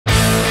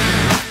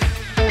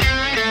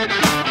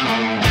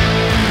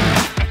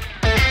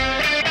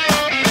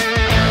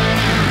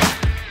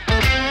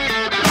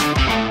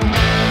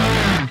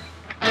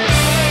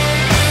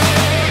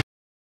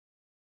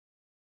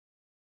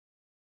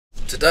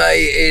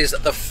Today is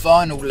the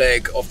final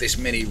leg of this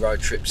mini road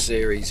trip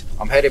series.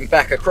 I'm heading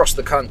back across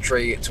the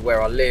country to where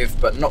I live,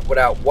 but not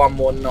without one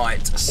more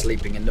night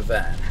sleeping in the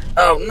van.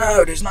 Oh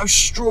no, there's no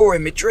straw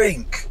in my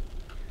drink.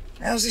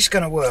 How's this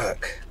going to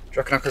work? Do you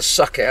reckon I can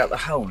suck it out the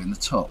hole in the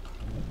top?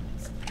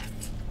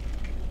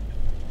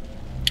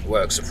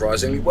 Works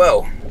surprisingly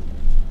well.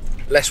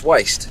 Less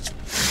waste.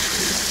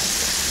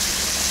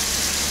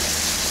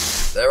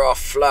 There are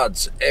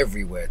floods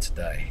everywhere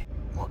today.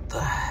 What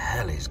the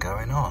hell is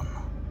going on?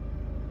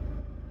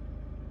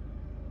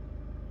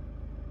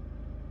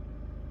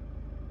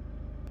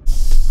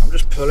 I'm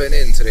just pulling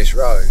into this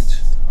road.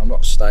 I'm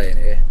not staying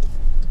here.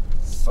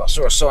 But I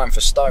saw a sign for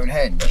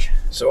Stonehenge.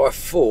 So I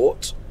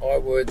thought I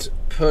would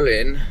pull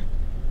in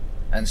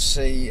and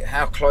see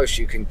how close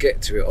you can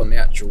get to it on the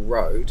actual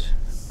road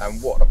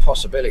and what the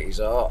possibilities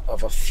are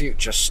of a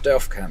future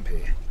stealth camp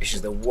here. This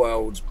is the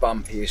world's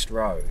bumpiest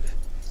road.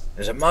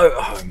 There's a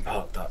motorhome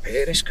parked up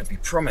here. This could be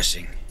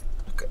promising.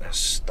 Look at the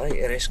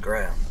state of this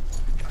ground.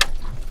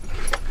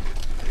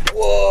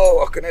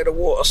 Whoa, I can hear the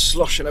water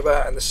sloshing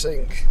about in the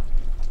sink.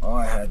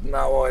 I had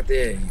no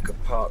idea you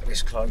could park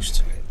this close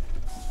to it.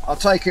 I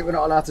take it we're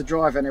not allowed to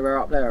drive anywhere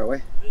up there, are we?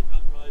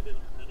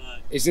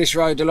 Is this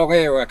road along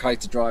here okay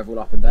to drive all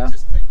up and down? It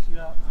just takes you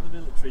out to the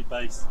military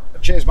base.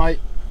 Cheers, mate.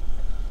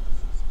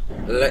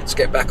 Let's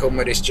get back on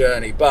with this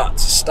journey, but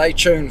stay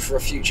tuned for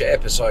a future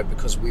episode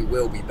because we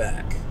will be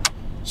back.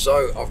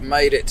 So I've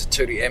made it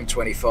to the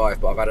M25,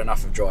 but I've had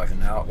enough of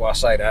driving now. Well, I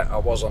say that, I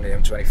was on the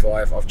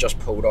M25. I've just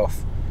pulled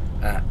off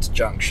at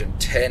junction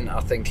 10, I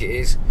think it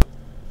is.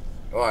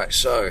 Right,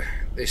 so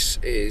this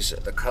is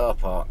the car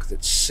park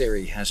that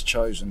Siri has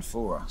chosen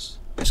for us.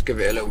 Let's give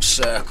it a little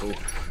circle.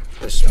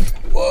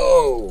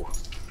 Whoa!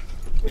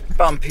 It's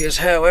bumpy as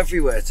hell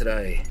everywhere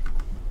today.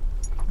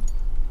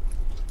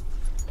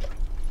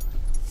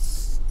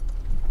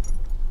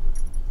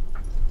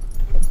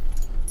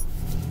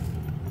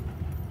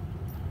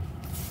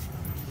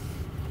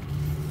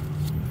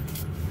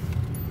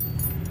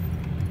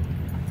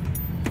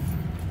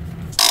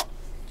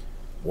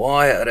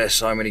 Why are there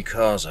so many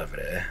cars over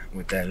there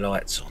with their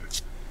lights on?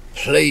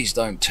 Please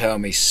don't tell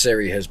me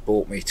Siri has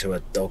brought me to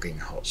a dogging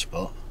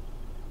hotspot.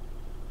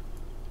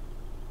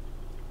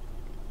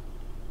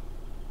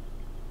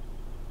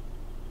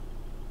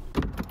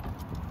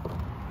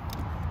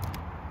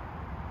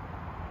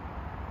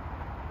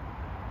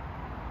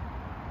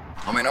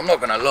 I mean, I'm not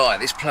going to lie,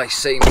 this place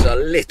seems a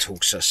little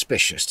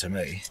suspicious to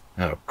me.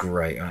 Oh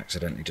great, I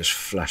accidentally just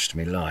flashed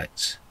me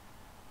lights.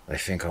 They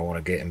think I want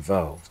to get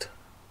involved.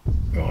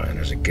 Right, and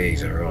there's a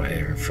geezer right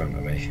here in front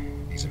of me.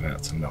 He's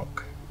about to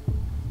knock.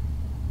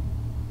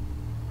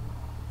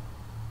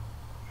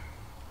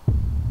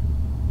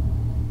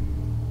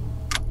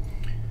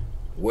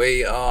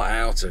 We are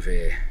out of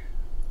here.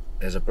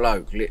 There's a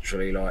bloke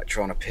literally like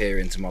trying to peer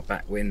into my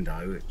back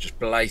window, just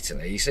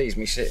blatantly. He sees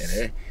me sitting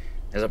here.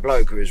 There's a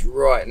bloke who is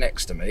right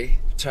next to me,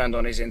 turned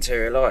on his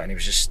interior light and he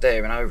was just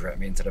staring over at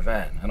me into the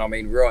van. And I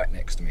mean right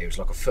next to me, he was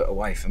like a foot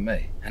away from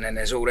me. And then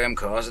there's all them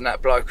cars and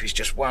that bloke is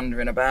just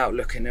wandering about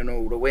looking in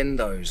all the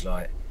windows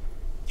like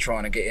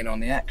trying to get in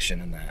on the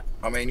action and that.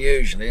 I mean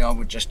usually I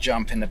would just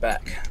jump in the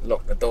back,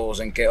 lock the doors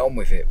and get on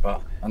with it,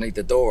 but I need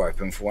the door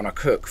open for when I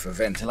cook for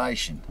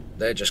ventilation.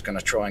 They're just going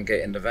to try and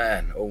get in the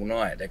van all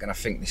night. They're going to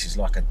think this is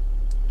like a...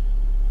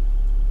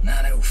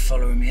 Now they're all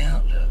following me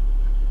out, look.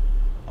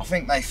 I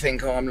think they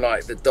think I'm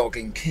like the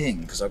dogging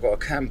king because I've got a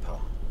camper.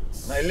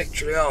 They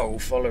literally are all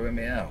following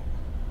me out.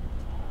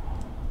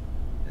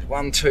 There's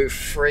 1, 2,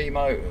 3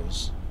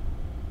 motors.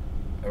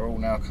 They're all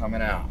now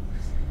coming out.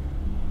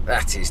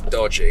 That is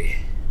dodgy.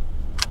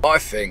 I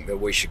think that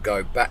we should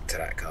go back to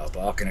that car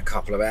park in a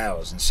couple of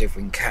hours and see if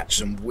we can catch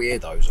some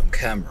weirdos on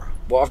camera.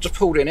 Well, I've just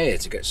pulled in here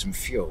to get some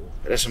fuel.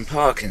 There's some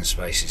parking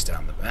spaces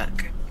down the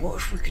back. What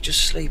if we could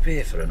just sleep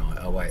here for the night?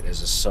 Oh wait,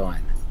 there's a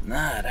sign.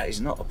 Nah, that is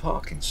not a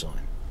parking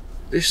sign.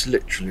 This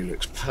literally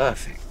looks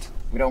perfect.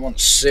 We don't want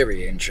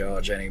Siri in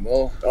charge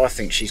anymore. I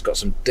think she's got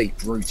some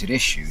deep-rooted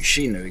issues.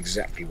 She knew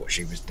exactly what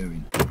she was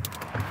doing.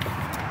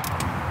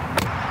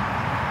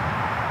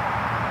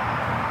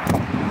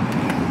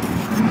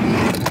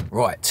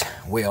 Right,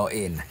 we are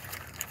in.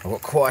 I've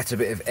got quite a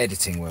bit of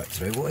editing work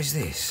to do. What is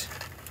this?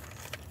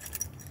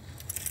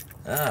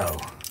 Oh,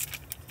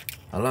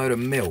 a load of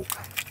milk.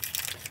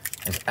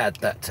 Let's add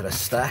that to the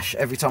stash.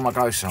 Every time I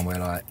go somewhere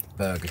like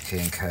Burger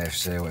King,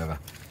 KFC or whatever,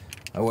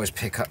 I always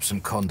pick up some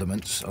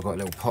condiments. I've got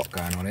a little pot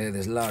going on here.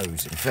 There's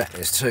loads. In fact,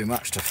 there's too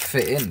much to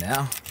fit in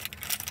now.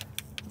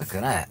 Look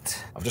at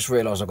that. I've just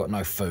realised I've got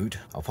no food.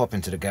 I'll pop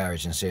into the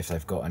garage and see if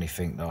they've got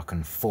anything that I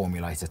can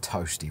formulate a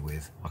toasty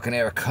with. I can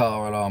hear a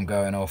car alarm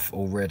going off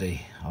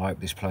already. I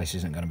hope this place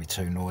isn't going to be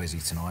too noisy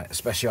tonight,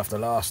 especially after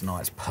last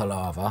night's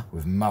palaver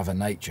with Mother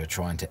Nature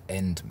trying to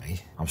end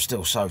me. I'm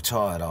still so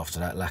tired after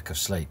that lack of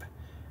sleep.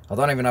 I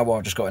don't even know why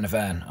I've just got in the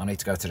van. I need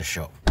to go to the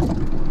shop.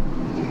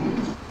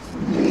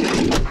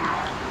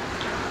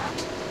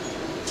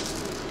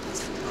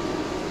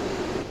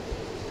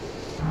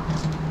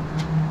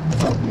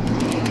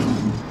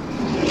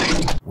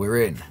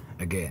 We're in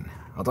again.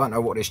 I don't know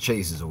what this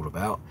cheese is all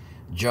about.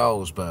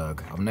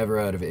 Jarlsberg. I've never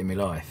heard of it in my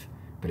life,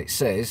 but it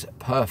says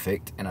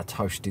perfect in a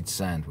toasted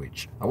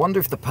sandwich. I wonder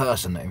if the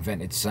person that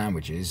invented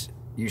sandwiches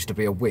used to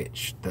be a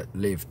witch that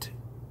lived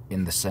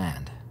in the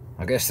sand.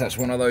 I guess that's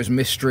one of those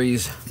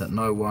mysteries that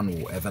no one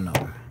will ever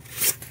know.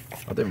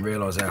 I didn't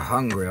realise how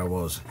hungry I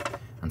was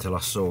until I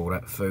saw all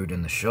that food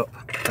in the shop.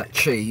 That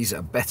cheese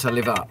better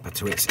live up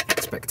to its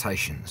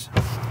expectations.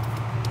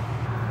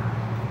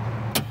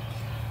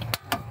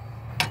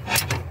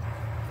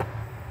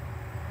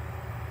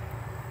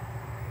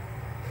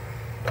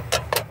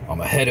 I'm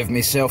ahead of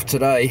myself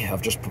today.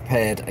 I've just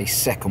prepared a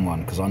second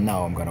one because I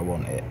know I'm going to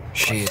want it.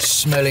 She is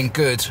smelling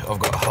good. I've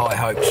got high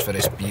hopes for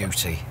this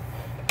beauty.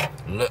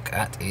 Look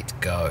at it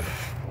go.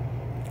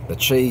 The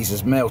cheese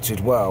has melted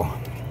well.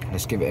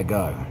 Let's give it a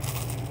go.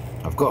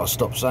 I've got to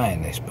stop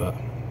saying this, but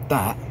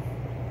that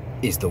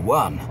is the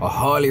one. I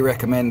highly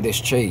recommend this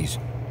cheese.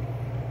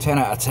 10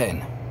 out of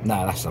 10.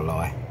 No, that's a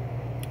lie.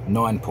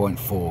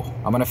 9.4.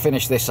 I'm going to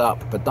finish this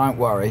up, but don't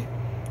worry.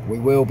 We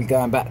will be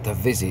going back to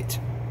visit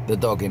the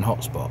dogging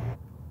hotspot.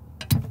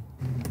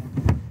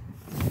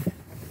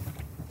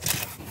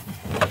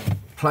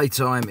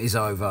 Playtime is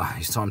over.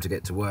 It's time to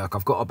get to work.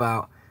 I've got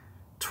about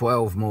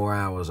 12 more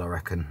hours, I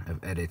reckon,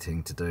 of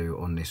editing to do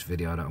on this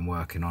video that I'm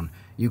working on.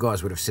 You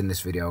guys would have seen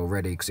this video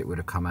already because it would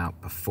have come out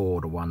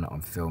before the one that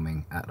I'm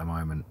filming at the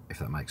moment, if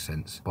that makes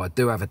sense. But I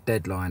do have a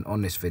deadline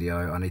on this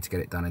video. I need to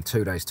get it done in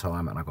 2 days'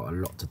 time, and I've got a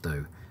lot to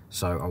do.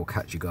 So I will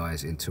catch you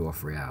guys in 2 or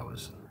 3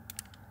 hours.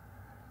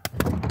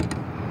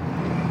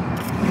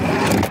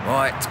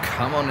 Right,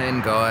 come on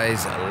in,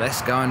 guys.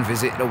 Let's go and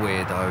visit the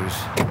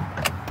weirdos.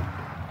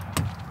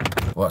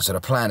 Right, so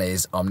the plan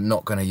is I'm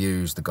not going to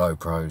use the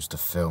GoPros to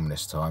film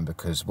this time,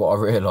 because what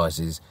I realise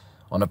is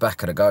on the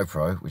back of the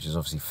GoPro, which is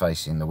obviously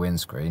facing the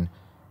windscreen,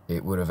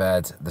 it would have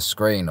had the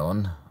screen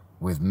on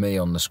with me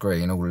on the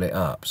screen all lit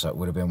up, so it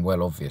would have been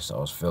well obvious that I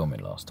was filming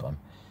last time.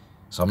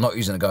 So I'm not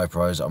using the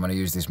GoPros. I'm going to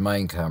use this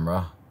main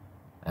camera,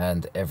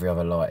 and every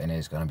other light in here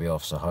is going to be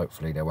off, so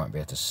hopefully they won't be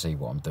able to see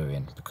what I'm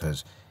doing,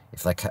 because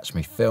if they catch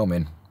me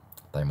filming,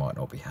 they might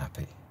not be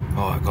happy.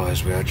 Alright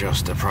guys, we are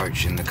just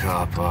approaching the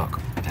car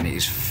park, and it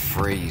is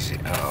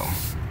freezing.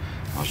 Oh,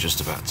 I was just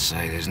about to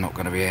say there's not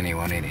going to be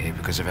anyone in here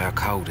because of how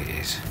cold it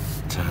is.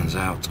 Turns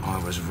out I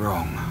was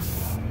wrong.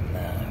 No,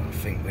 I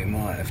think we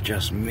might have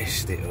just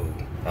missed it all.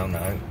 Oh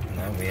no,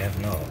 we have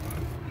not.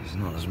 There's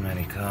not as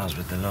many cars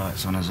with the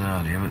lights on as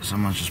earlier, but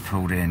someone's just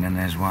pulled in and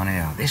there's one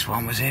here. This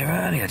one was here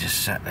earlier,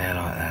 just sat there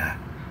like that.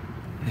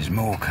 There's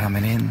more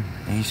coming in.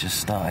 He's just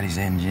started his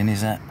engine.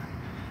 Is that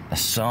a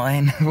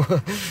sign?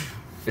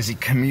 Is he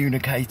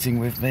communicating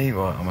with me?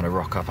 Right, I'm going to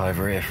rock up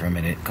over here for a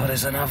minute. God,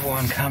 there's another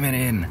one coming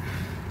in.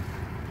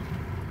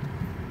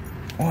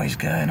 What is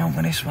going on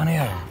with this one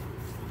here?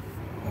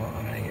 What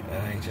are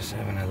they just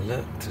having a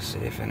look to see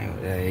if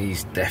anyone... Yeah,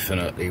 he's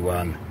definitely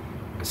one.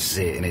 I can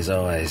see it in his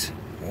eyes.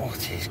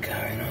 What is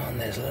going on?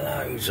 There's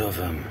loads of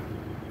them.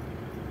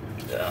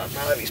 Oh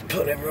no, he's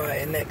pulling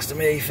right in next to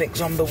me. He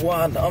thinks I'm the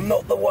one. I'm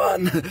not the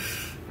one.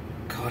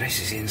 God, this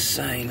is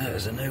insane. Look,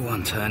 there's a new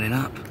one turning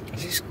up.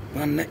 Is this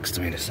one next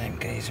to me the same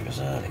geezer as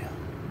earlier?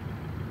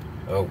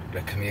 Oh,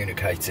 they're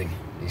communicating.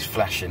 He's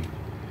flashing.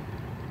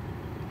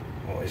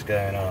 What is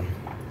going on?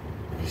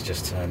 He's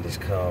just turned his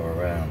car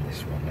around,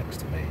 this one next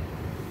to me.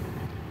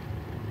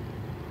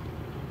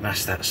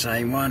 That's that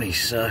same one.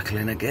 He's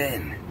circling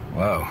again.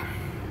 Wow.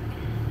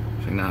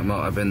 I think that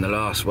might have been the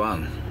last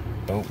one.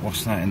 Oh,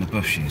 what's that in the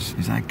bushes?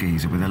 Is that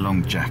geezer with a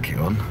long jacket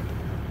on?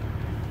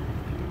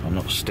 I'm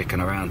not sticking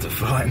around to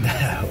find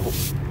out.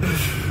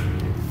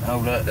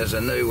 Oh look, there's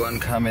a new one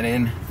coming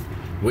in.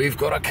 We've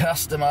got a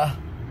customer.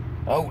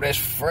 Oh, there's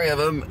 3 of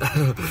them.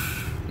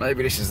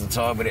 Maybe this is the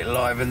time when it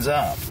livens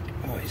up.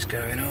 What is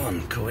going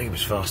on? Cool, he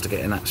was fast to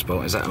get in that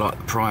spot. Is that like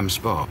the prime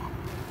spot?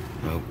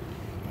 Oh,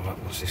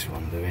 what's this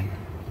one doing?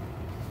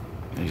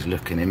 He's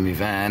looking in my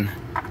van.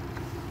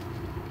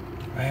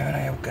 Where are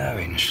they all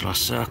going? Shall I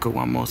circle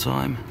one more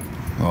time?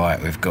 Right,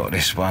 we've got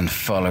this one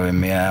following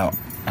me out.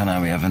 I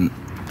know we haven't.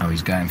 Oh,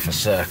 he's going for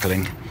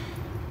circling.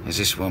 Is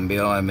this one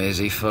behind me? Is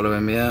he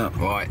following me out?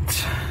 Right,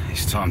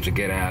 it's time to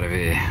get out of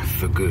here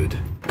for good.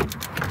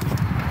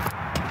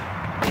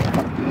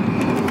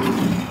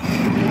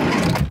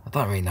 I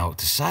don't really know what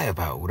to say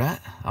about all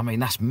that. I mean,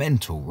 that's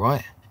mental,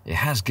 right? It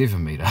has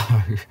given me,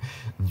 though,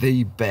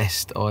 the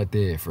best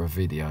idea for a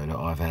video that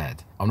I've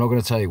had. I'm not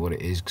going to tell you what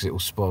it is because it will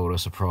spoil the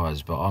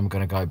surprise, but I'm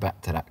going to go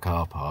back to that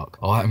car park.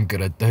 I'm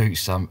going to do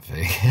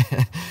something.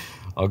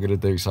 I'm going to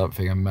do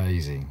something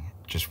amazing.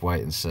 Just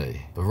wait and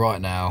see. But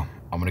right now,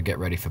 I'm going to get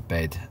ready for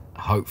bed.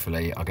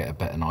 Hopefully, I'll get a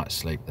better night's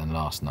sleep than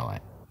last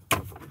night.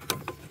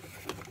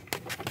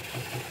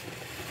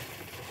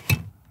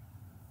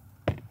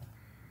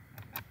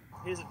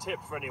 Here's a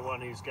tip for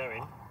anyone who's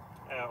going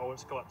or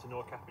wants to go up to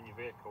Norcap in your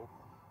vehicle.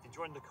 If you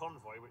join the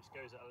convoy, which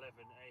goes at 11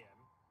 AM,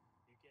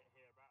 you get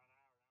here about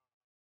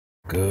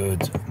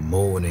an hour. Good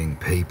morning,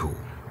 people.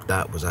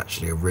 That was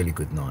actually a really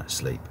good night's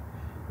sleep.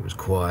 It was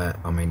quiet.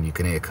 I mean, you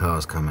can hear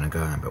cars coming and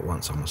going, but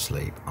once I'm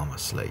asleep, I'm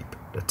asleep.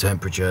 The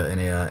temperature in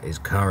here is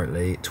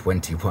currently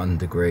 21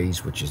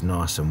 degrees, which is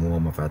nice and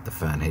warm. I've had the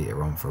fan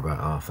heater on for about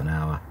half an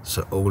hour.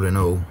 So all in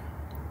all,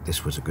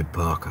 this was a good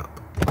park up.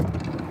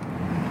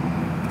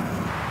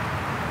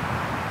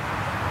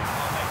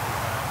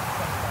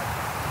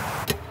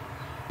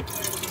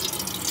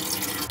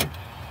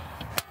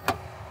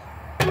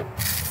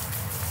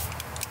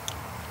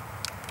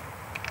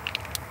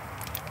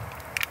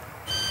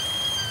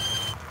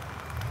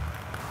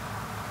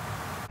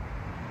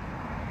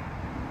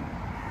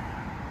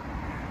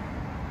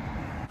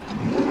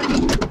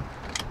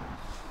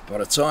 By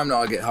the time that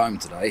I get home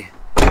today,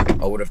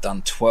 I would have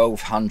done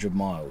 1,200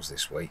 miles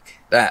this week.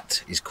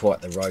 That is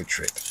quite the road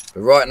trip.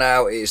 But right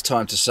now, it is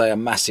time to say a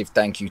massive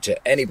thank you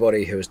to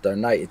anybody who has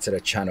donated to the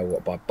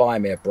channel by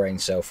buying me a brain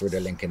cell through the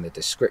link in the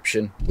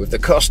description. With the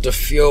cost of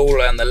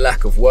fuel and the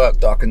lack of work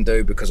that I can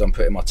do because I'm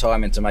putting my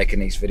time into making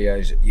these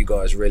videos, you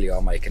guys really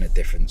are making a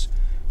difference.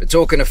 But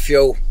talking of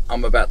fuel,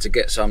 I'm about to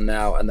get some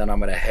now and then I'm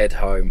going to head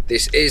home.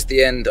 This is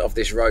the end of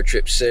this road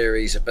trip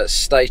series, but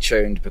stay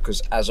tuned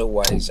because as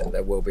always,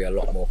 there will be a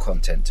lot more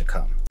content to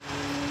come.